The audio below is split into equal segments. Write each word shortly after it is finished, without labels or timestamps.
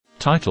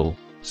Title: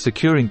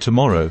 Securing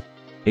Tomorrow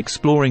 –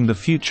 Exploring the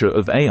Future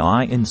of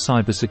AI in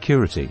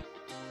Cybersecurity.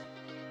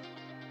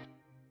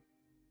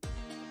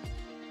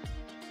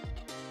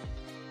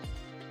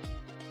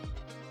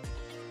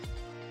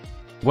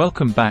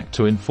 Welcome back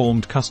to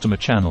Informed Customer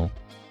Channel,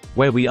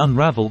 where we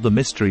unravel the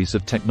mysteries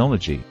of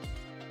technology.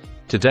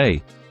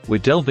 Today, we're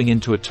delving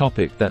into a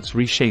topic that's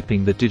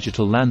reshaping the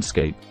digital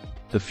landscape: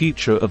 the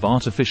future of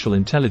artificial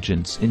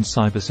intelligence in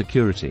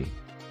cybersecurity.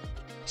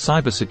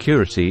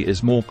 Cybersecurity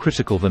is more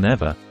critical than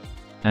ever,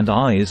 and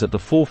AI is at the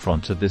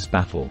forefront of this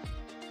battle.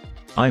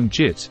 I'm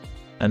Jit,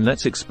 and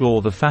let's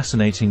explore the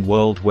fascinating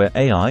world where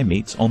AI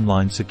meets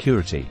online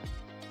security.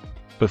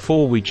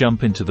 Before we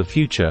jump into the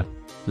future,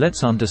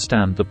 let's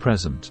understand the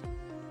present.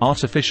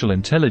 Artificial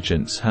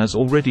intelligence has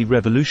already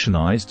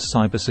revolutionized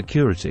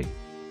cybersecurity.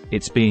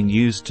 It's being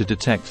used to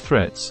detect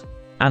threats,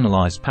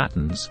 analyze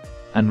patterns,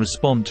 and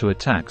respond to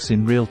attacks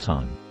in real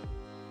time.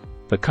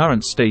 The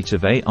current state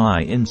of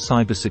AI in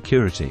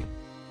cybersecurity.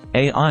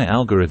 AI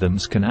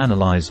algorithms can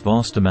analyze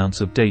vast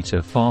amounts of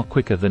data far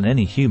quicker than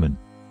any human,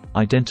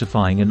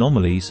 identifying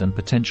anomalies and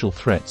potential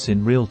threats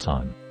in real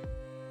time.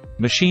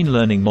 Machine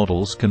learning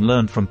models can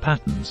learn from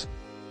patterns,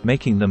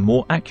 making them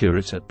more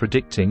accurate at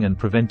predicting and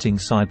preventing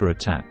cyber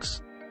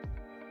attacks.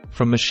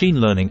 From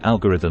machine learning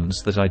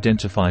algorithms that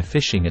identify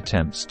phishing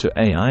attempts to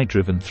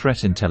AI-driven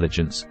threat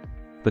intelligence,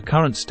 the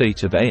current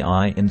state of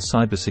AI in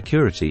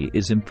cybersecurity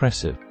is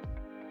impressive.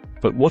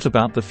 But what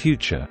about the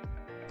future?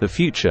 The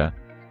future: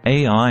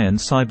 AI and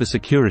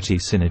cybersecurity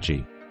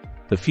synergy.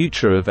 The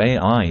future of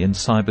AI in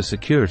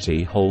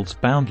cybersecurity holds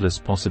boundless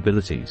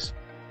possibilities.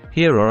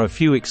 Here are a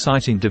few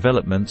exciting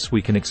developments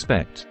we can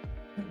expect.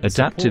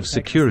 Adaptive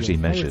security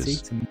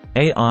measures.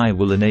 AI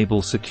will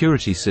enable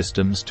security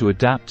systems to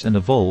adapt and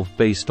evolve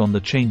based on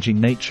the changing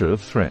nature of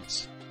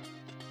threats.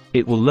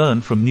 It will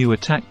learn from new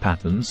attack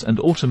patterns and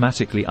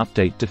automatically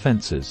update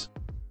defenses.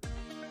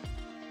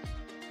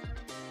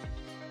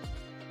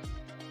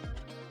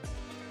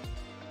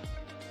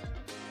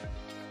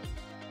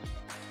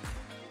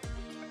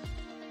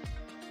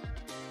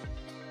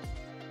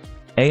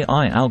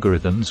 AI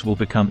algorithms will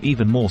become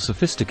even more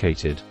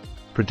sophisticated,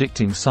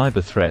 predicting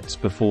cyber threats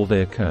before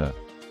they occur.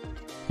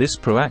 This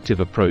proactive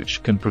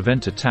approach can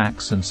prevent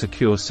attacks and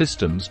secure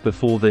systems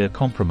before they are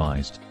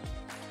compromised.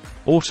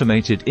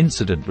 Automated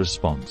incident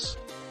response.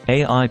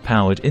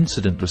 AI-powered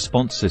incident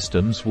response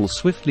systems will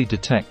swiftly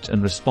detect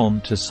and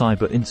respond to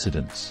cyber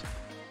incidents.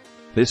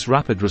 This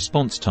rapid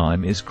response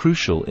time is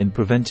crucial in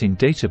preventing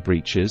data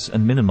breaches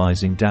and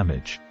minimizing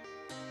damage.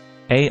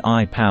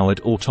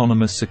 AI-powered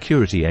autonomous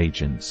security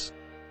agents.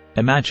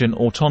 Imagine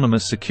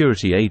autonomous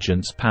security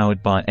agents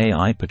powered by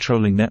AI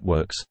patrolling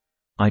networks,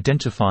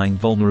 identifying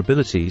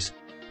vulnerabilities,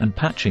 and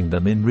patching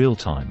them in real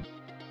time.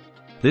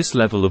 This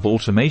level of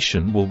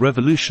automation will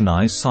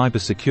revolutionize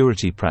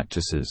cybersecurity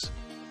practices.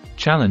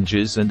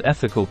 Challenges and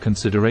ethical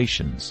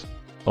considerations.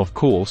 Of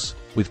course,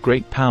 with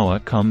great power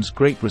comes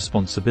great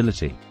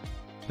responsibility.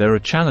 There are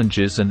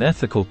challenges and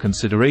ethical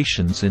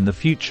considerations in the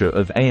future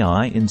of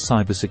AI in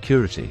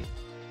cybersecurity.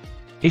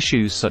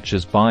 Issues such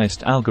as biased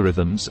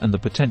algorithms and the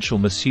potential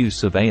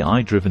misuse of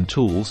AI-driven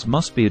tools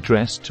must be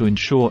addressed to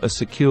ensure a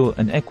secure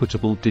and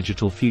equitable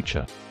digital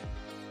future.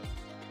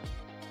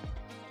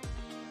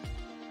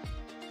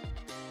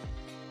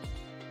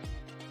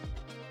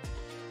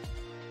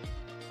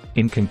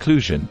 In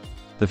conclusion,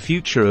 the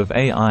future of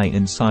AI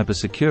in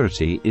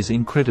cybersecurity is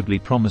incredibly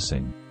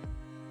promising.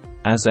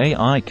 As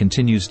AI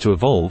continues to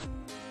evolve,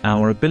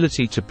 our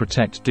ability to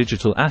protect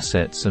digital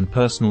assets and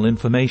personal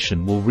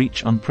information will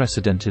reach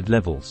unprecedented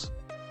levels.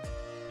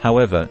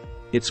 However,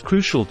 it's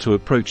crucial to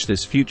approach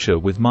this future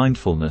with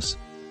mindfulness,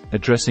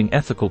 addressing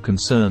ethical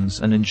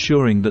concerns and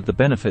ensuring that the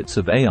benefits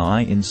of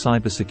AI in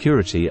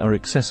cybersecurity are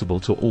accessible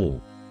to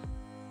all.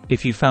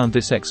 If you found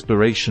this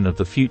exploration of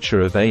the future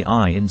of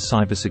AI in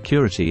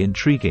cybersecurity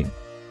intriguing,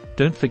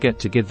 don't forget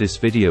to give this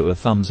video a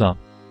thumbs up,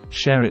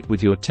 share it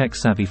with your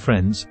tech-savvy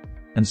friends,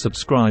 and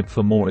subscribe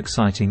for more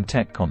exciting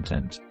tech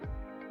content.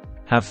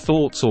 Have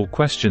thoughts or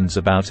questions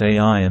about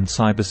AI and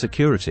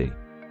cybersecurity?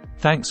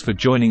 Thanks for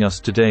joining us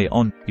today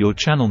on Your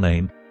Channel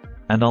Name,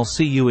 and I'll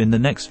see you in the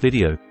next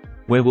video,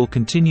 where we'll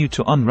continue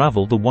to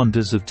unravel the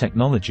wonders of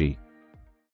technology.